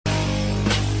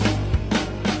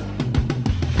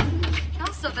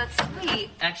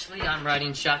Actually, I'm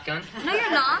riding shotgun. No,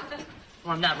 you're not.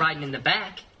 Well, I'm not riding in the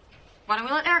back. Why don't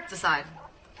we let Eric decide?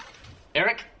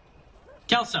 Eric?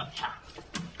 Kelso,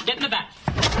 get in the back.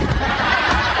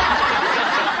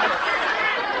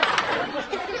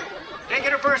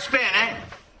 Taking her for a spin, eh?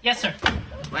 Yes, sir.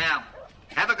 Well,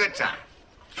 have a good time.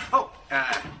 Oh,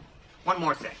 one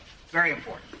more thing. Very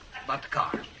important. About the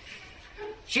car.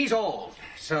 She's old,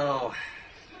 so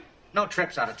no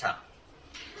trips out of town.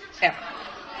 Ever.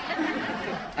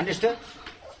 Understood?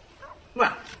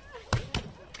 Well,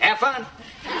 have fun.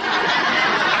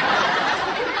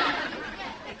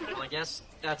 Well, I guess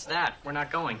that's that. We're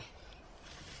not going.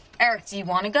 Eric, do you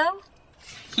want to go?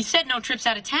 He said no trips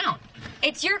out of town.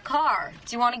 It's your car.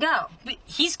 Do you want to go? But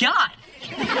he's God.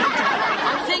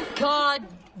 I think God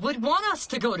would want us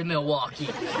to go to Milwaukee.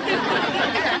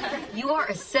 You are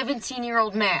a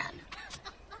 17-year-old man.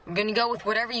 I'm going to go with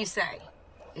whatever you say.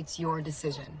 It's your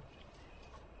decision.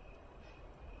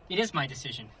 It is my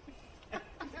decision.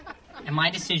 And my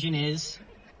decision is...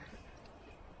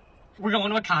 we're going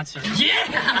to a concert. Yeah!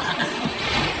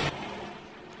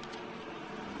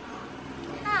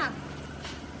 Huh.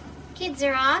 Kids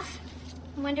are off.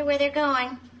 I wonder where they're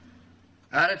going.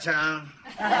 Out of town.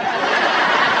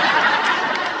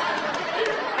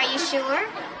 Are you sure?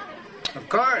 Of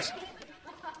course.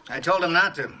 I told him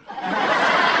not to.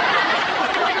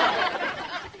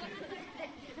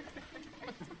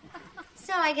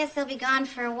 So I guess they'll be gone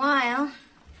for a while.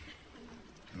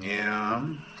 Yeah.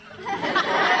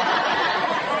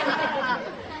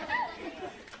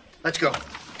 Let's go.